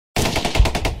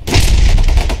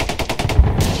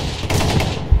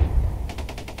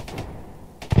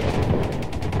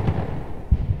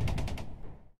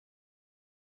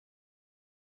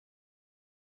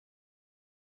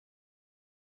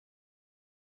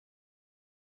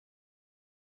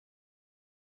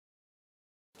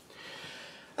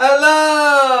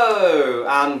Hello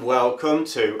and welcome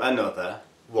to another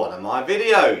one of my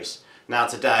videos. Now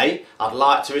today I'd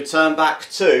like to return back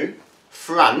to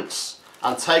France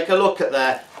and take a look at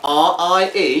their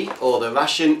R.I.E. or the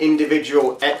Ration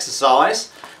Individual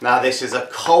Exercise. Now this is a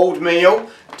cold meal,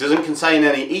 doesn't contain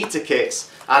any eater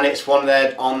kits, and it's on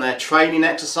their training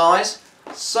exercise.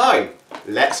 So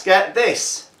let's get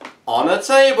this on a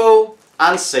table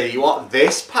and see what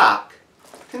this pack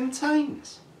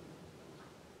contains.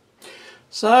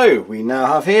 So we now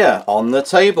have here on the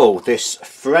table this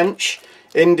French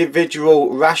individual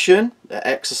ration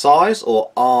exercise,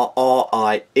 or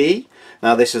R.I.E.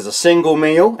 Now this is a single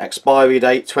meal, expiry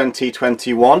date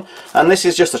 2021, and this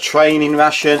is just a training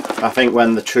ration. I think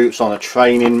when the troops are on a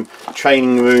training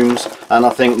rooms, and I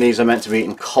think these are meant to be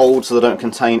eaten cold so they don't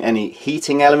contain any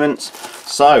heating elements.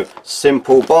 So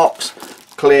simple box,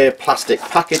 clear plastic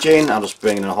packaging. I'll just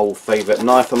bring in a whole favourite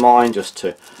knife of mine just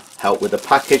to help with the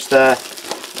package there,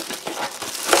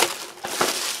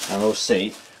 and we'll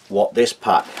see what this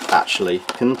pack actually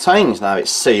contains. Now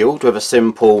it's sealed with a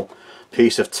simple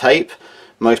piece of tape.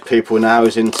 Most people now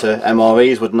who's into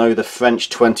MREs would know the French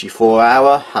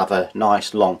 24-hour have a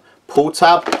nice long pull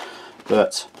tab,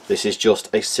 but this is just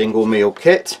a single meal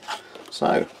kit.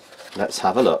 So let's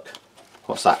have a look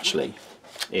what's actually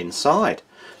inside.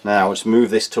 Now let's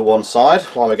move this to one side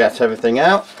while we get everything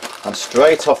out, and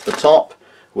straight off the top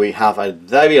we have a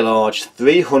very large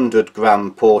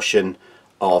 300-gram portion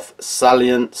of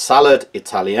salad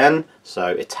Italienne, so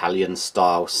Italian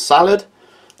style salad.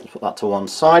 Let's put that to one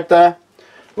side there.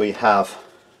 We have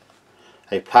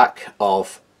a pack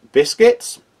of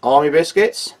biscuits, army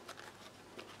biscuits.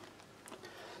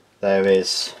 There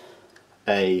is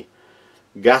a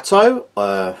gâteau,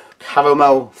 a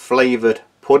caramel flavoured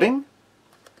pudding.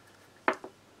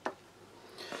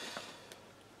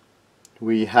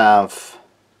 We have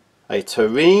a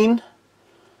terrine,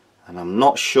 and I'm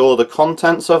not sure the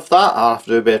contents of that. I'll have to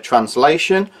do a bit of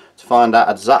translation to find out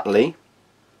exactly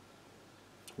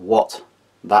what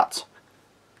that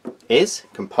is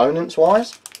components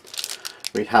wise.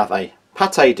 We have a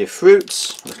pâté de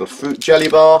fruits, a little fruit jelly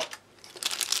bar.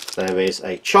 There is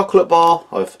a chocolate bar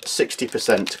of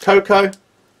 60% cocoa, a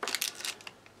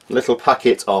little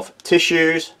packet of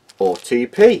tissues or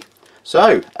TP.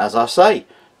 So as I say,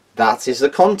 that is the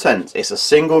content. It's a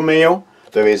single meal.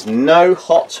 There is no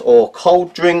hot or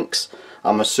cold drinks.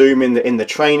 I'm assuming that in the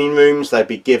training rooms they'd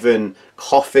be given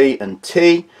coffee and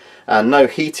tea, and no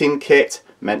heating kit,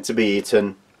 meant to be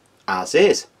eaten as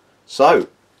is. So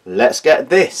let's get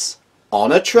this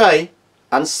on a tray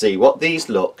and see what these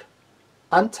look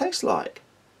and taste like.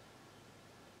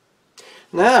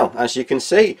 Now as you can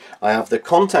see, I have the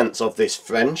contents of this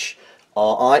French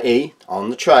R.I.E. on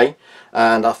the tray,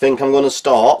 and I think I'm going to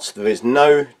start. There is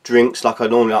no drinks like I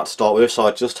normally like to start with, so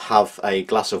I just have a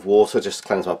glass of water just to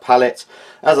cleanse my palate.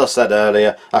 As I said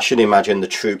earlier, I should imagine the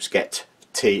troops get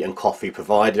tea and coffee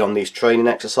provided on these training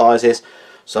exercises.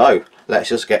 So let's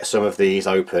just get some of these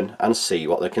open and see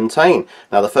what they contain.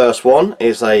 Now the first one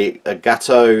is a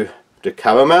gâteau de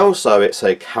caramel, so it's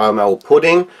a caramel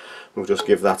pudding. We'll just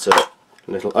give that a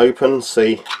little open,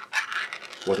 see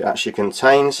what it actually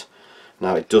contains.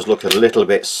 Now it does look a little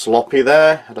bit sloppy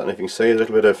there. I don't know if you can see a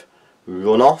little bit of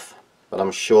runoff, but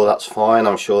I'm sure that's fine.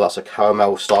 I'm sure that's a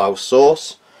caramel style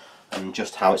sauce and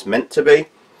just how it's meant to be.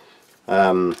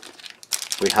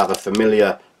 We have a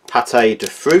familiar pâté de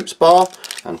fruits bar,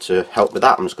 and to help with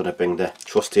that I'm just going to bring the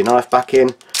trusty knife back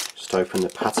in. Just open the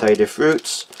pâté de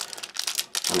fruits,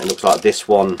 and it looks like this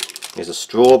one is a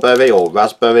strawberry or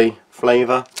raspberry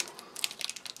flavour.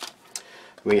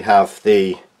 We have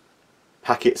the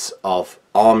packets of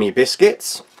army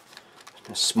biscuits,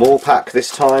 a small pack this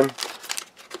time,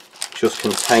 just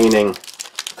containing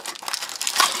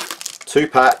 2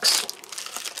 packs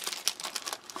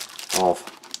of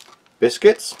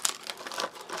biscuits.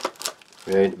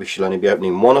 We should only be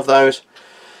opening one of those.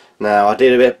 Now I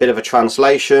did a bit of a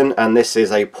translation, and this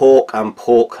is a pork and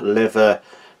pork liver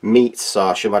meat, so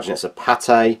I should imagine it's a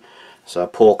pâté, so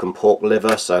pork and pork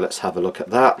liver. So let's have a look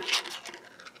at that.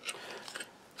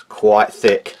 It's quite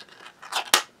thick.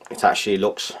 It actually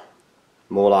looks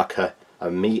more like a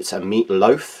meat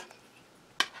loaf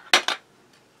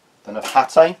than a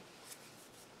pâté.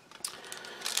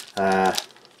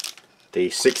 The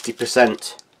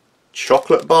 60%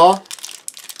 chocolate bar.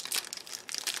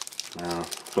 Now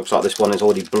looks like this one has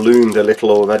already bloomed a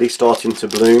little already, starting to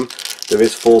bloom. There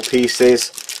is 4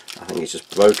 pieces. I think it's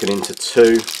just broken into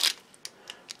 2.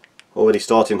 Already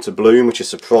starting to bloom, which is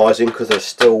surprising because there's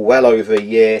still well over a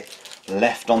year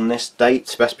left on this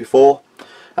date, best before.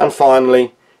 And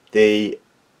finally the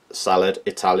salad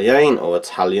Italienne, or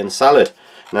Italian salad.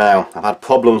 Now, I've had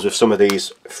problems with some of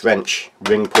these French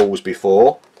ring pulls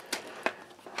before.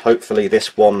 Hopefully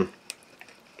this one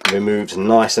removes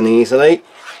nice and easily.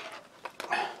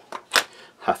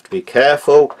 Have to be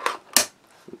careful.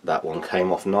 That one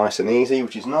came off nice and easy,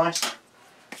 which is nice.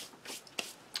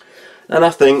 And I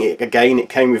think, again, it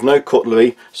came with no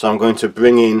cutlery, so I'm going to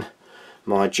bring in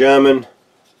my German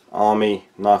Army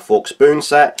knife, fork, spoon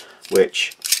set,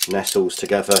 which nestles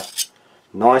together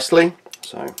nicely.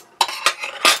 So,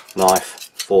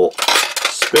 knife, fork,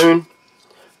 spoon.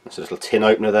 There's a little tin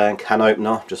opener there and can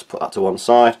opener, just put that to one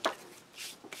side.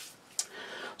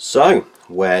 So,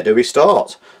 where do we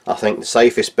start? I think the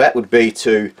safest bet would be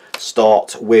to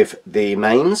start with the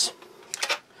mains.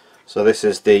 So this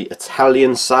is the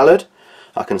Italian salad.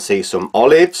 I can see some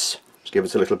olives. Just give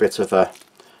it a little bit of a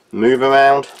move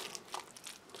around.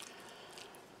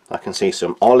 I can see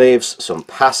some olives, some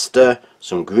pasta,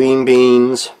 some green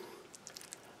beans.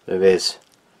 There is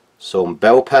some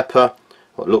bell pepper,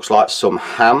 what looks like some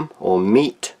ham or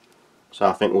meat. So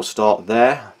I think we'll start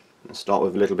there and start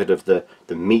with a little bit of the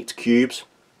meat cubes.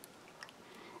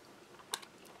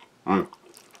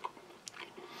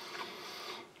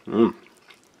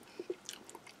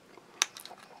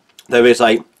 There is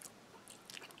a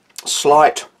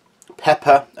slight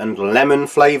pepper and lemon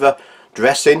flavour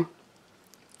dressing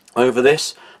over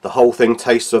this. The whole thing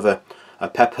tastes of a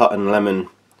pepper and lemon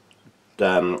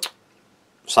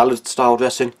salad style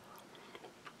dressing.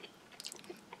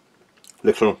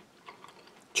 Little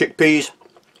chickpeas,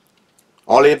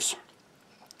 olives,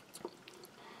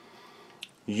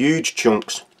 huge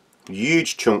chunks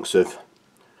of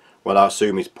what I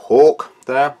assume is pork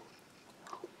there.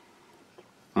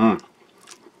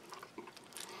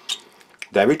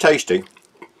 Very tasty,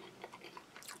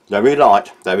 very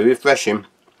light, very refreshing,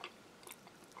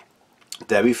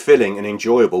 very filling and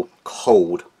enjoyable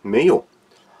cold meal.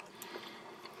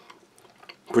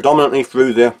 Predominantly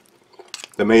through the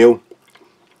meal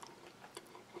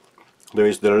there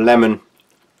is the lemon,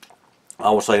 I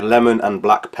will say lemon and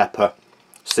black pepper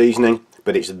seasoning,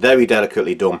 but it's very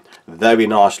delicately done, very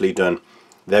nicely done,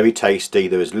 very tasty.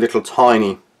 There is little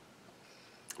tiny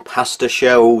pasta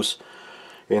shells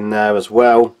in there as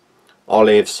well,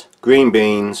 olives, green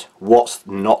beans, what's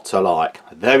not to like.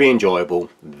 Very enjoyable,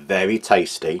 very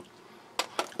tasty,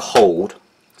 cold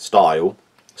style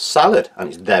salad, and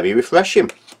it's very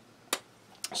refreshing.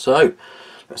 So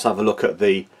let's have a look at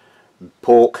the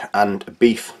pork and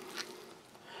beef.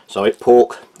 So it's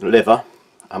pork liver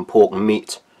and pork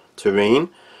meat terrine.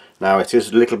 Now it is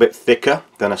a little bit thicker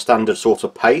than a standard sort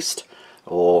of paste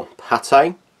or pate,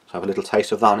 so have a little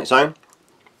taste of that on its own.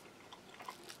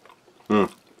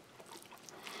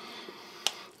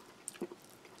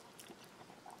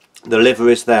 The liver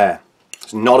is there,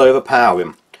 it's not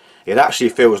overpowering. It actually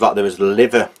feels like there is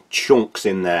liver chunks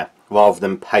in there rather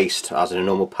than paste as in a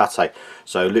normal pate.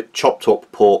 So chopped up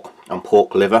pork and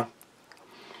pork liver,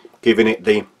 giving it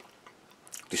the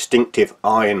distinctive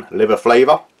iron liver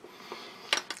flavour.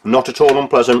 Not at all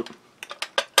unpleasant.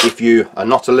 If you are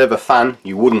not a liver fan,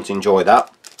 you wouldn't enjoy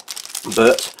that,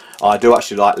 but I do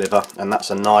actually like liver, and that's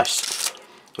a nice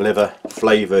liver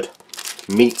flavoured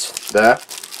meat there.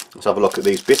 Let's have a look at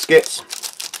these biscuits.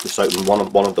 Just open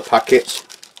one of the packets.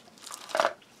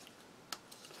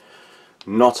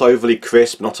 Not overly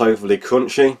crisp, not overly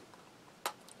crunchy.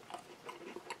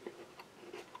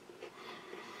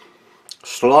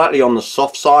 Slightly on the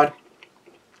soft side,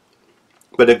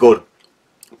 but they're good.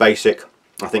 Basic.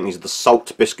 I think these are the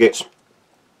salt biscuits.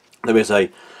 There is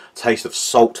a taste of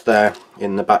salt there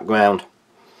in the background.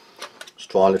 Let's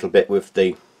try a little bit with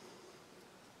the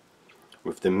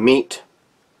meat.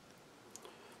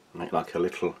 Make like a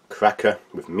little cracker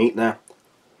with meat there.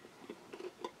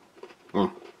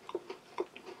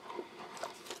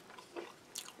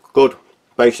 Good,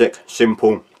 basic,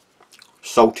 simple,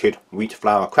 salted wheat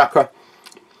flour cracker.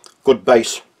 Good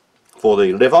base for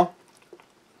the liver.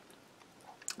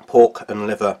 Pork and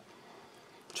liver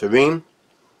terrine.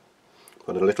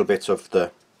 Put a little bit of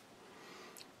the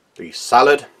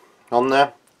salad on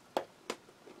there.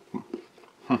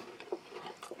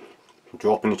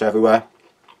 Dropping it everywhere.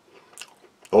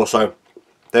 Also,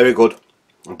 very good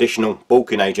additional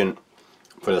bulking agent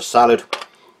for the salad.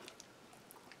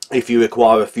 If you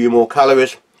require a few more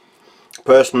calories,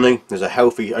 personally, there's a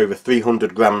healthy over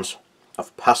 300 grams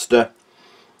of pasta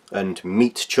and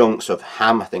meat chunks of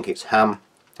ham. I think it's ham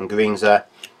and greens there.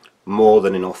 More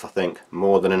than enough, I think.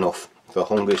 More than enough for a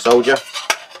hungry soldier.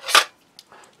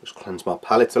 Just cleanse my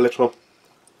palate a little.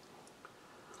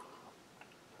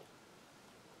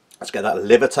 Let's get that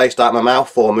liver taste out of my mouth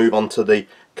before I move on to the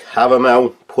caramel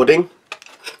pudding.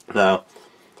 Now,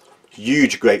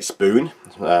 huge great spoon,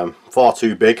 far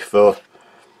too big for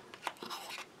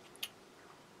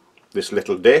this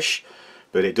little dish,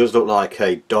 but it does look like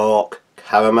a dark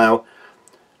caramel,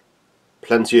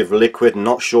 plenty of liquid.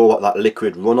 Not sure what that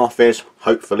liquid runoff is,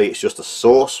 hopefully it's just a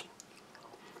sauce.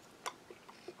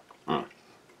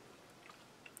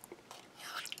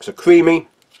 It's a creamy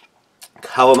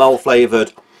caramel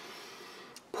flavoured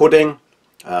pudding.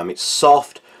 It's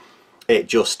soft, it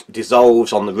just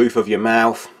dissolves on the roof of your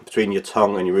mouth, between your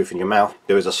tongue and your roof of your mouth.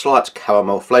 There is a slight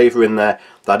caramel flavour in there,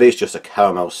 that is just a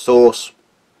caramel sauce.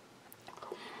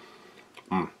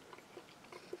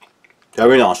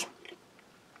 Very nice.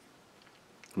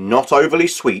 Not overly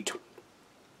sweet.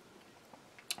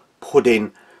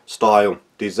 Pudding style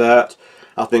dessert.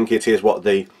 I think it is what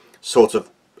they sort of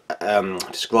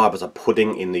describe as a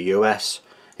pudding in the US.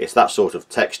 It's that sort of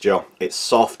texture. It's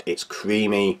soft, it's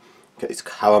creamy, it's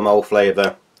caramel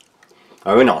flavour.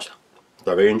 Very nice.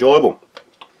 Very enjoyable.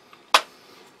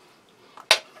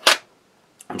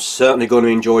 I'm certainly going to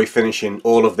enjoy finishing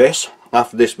all of this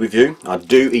after this review. I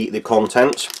do eat the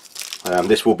contents.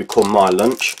 This will become my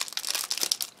lunch.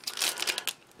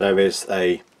 There is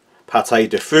a pâté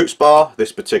de fruits bar.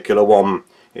 This particular one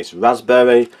is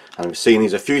raspberry, and we've seen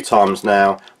these a few times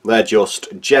now. They're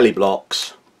just jelly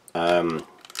blocks,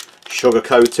 sugar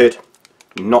coated,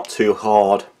 not too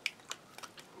hard.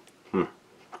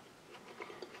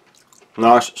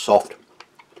 Nice, soft.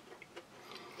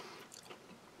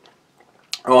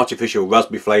 Artificial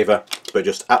raspberry flavour, but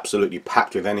just absolutely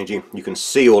packed with energy. You can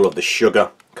see all of the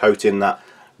sugar coating that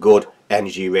good,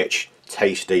 energy rich,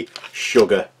 tasty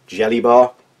sugar jelly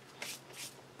bar.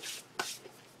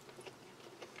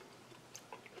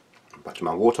 Back to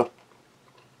my water.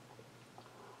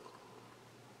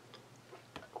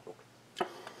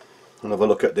 Another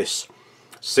look at this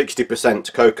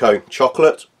 60% cocoa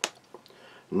chocolate.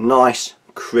 Nice,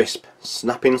 crisp,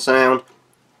 snapping sound.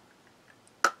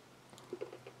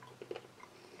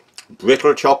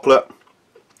 Brittle chocolate,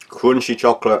 crunchy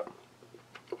chocolate.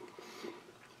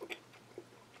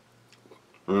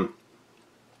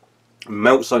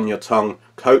 Melts on your tongue,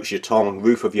 coats your tongue,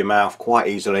 roof of your mouth quite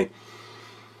easily.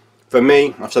 For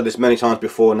me, I've said this many times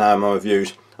before now in my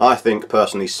reviews, I think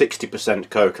personally 60%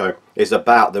 cocoa is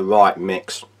about the right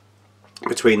mix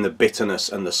between the bitterness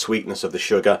and the sweetness of the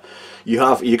sugar. You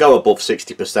go above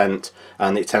 60%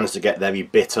 and it tends to get very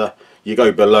bitter. You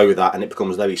go below that and it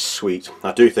becomes very sweet.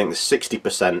 I do think the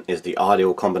 60% is the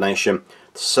ideal combination.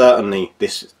 Certainly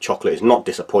this chocolate is not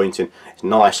disappointing. It's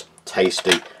nice,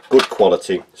 tasty, good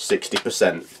quality,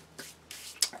 60%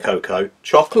 cocoa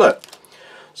chocolate.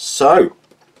 So,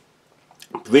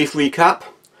 brief recap.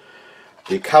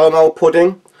 The caramel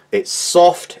pudding, it's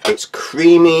soft, it's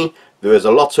creamy, there is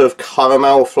a lot of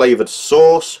caramel flavoured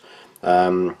sauce.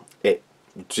 It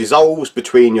dissolves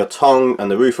between your tongue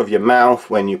and the roof of your mouth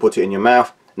when you put it in your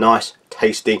mouth. Nice,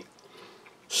 tasty,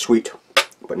 sweet,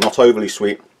 but not overly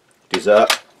sweet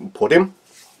dessert pudding.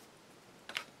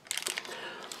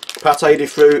 Pâté de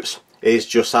fruits is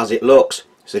just as it looks.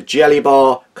 It's a jelly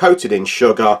bar coated in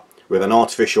sugar with an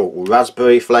artificial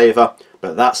raspberry flavour,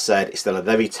 but that said, it's still a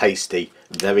very tasty,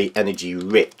 very energy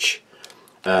rich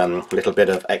little bit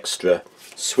of extra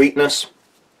sweetness.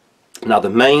 Now the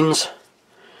mains,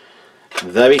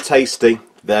 very tasty,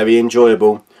 very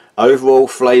enjoyable. Overall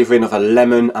flavouring of a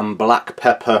lemon and black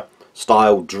pepper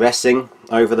style dressing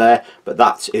over there, but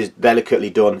that is delicately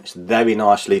done. It's very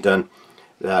nicely done.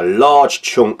 There are large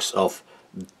chunks of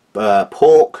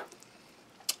pork,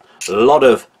 a lot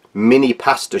of mini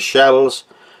pasta shells.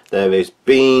 There is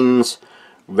beans,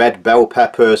 red bell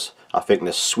peppers, I think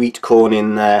there's sweet corn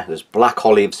in there, there's black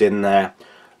olives in there.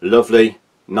 Lovely,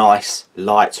 nice,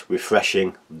 light,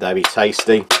 refreshing, very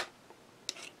tasty.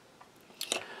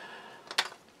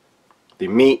 The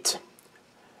meat,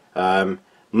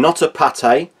 not a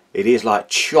pâté, it is like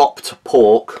chopped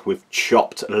pork with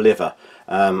chopped liver.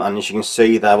 And as you can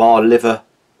see, there are liver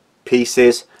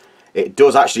pieces. It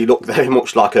does actually look very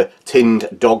much like a tinned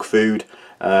dog food,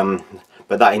 but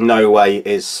that in no way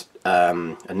is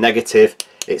a negative.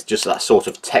 It's just that sort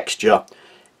of texture.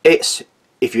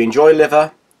 If you enjoy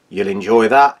liver, you'll enjoy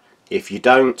that. If you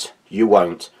don't, you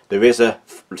won't. There is a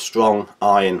strong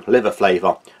iron liver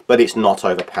flavour, but it's not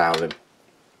overpowering.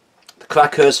 The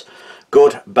crackers,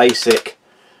 good basic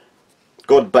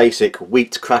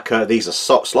wheat cracker. These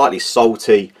are slightly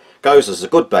salty. Goes as a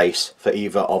good base for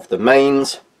either of the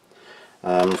mains.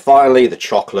 Finally, the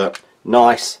chocolate,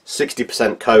 nice,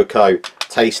 60% cocoa,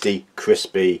 tasty,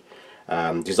 crispy,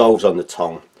 dissolves on the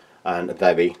tongue, and a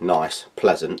very nice,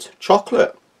 pleasant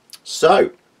chocolate.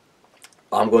 So,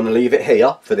 I'm going to leave it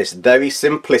here for this very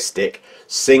simplistic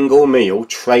single meal,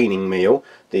 training meal,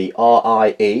 the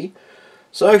R.I.E.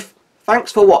 So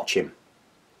thanks for watching.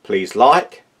 Please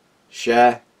like,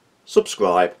 share,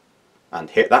 subscribe and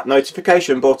hit that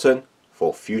notification button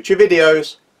for future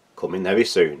videos coming very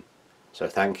soon. So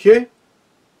thank you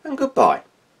and goodbye.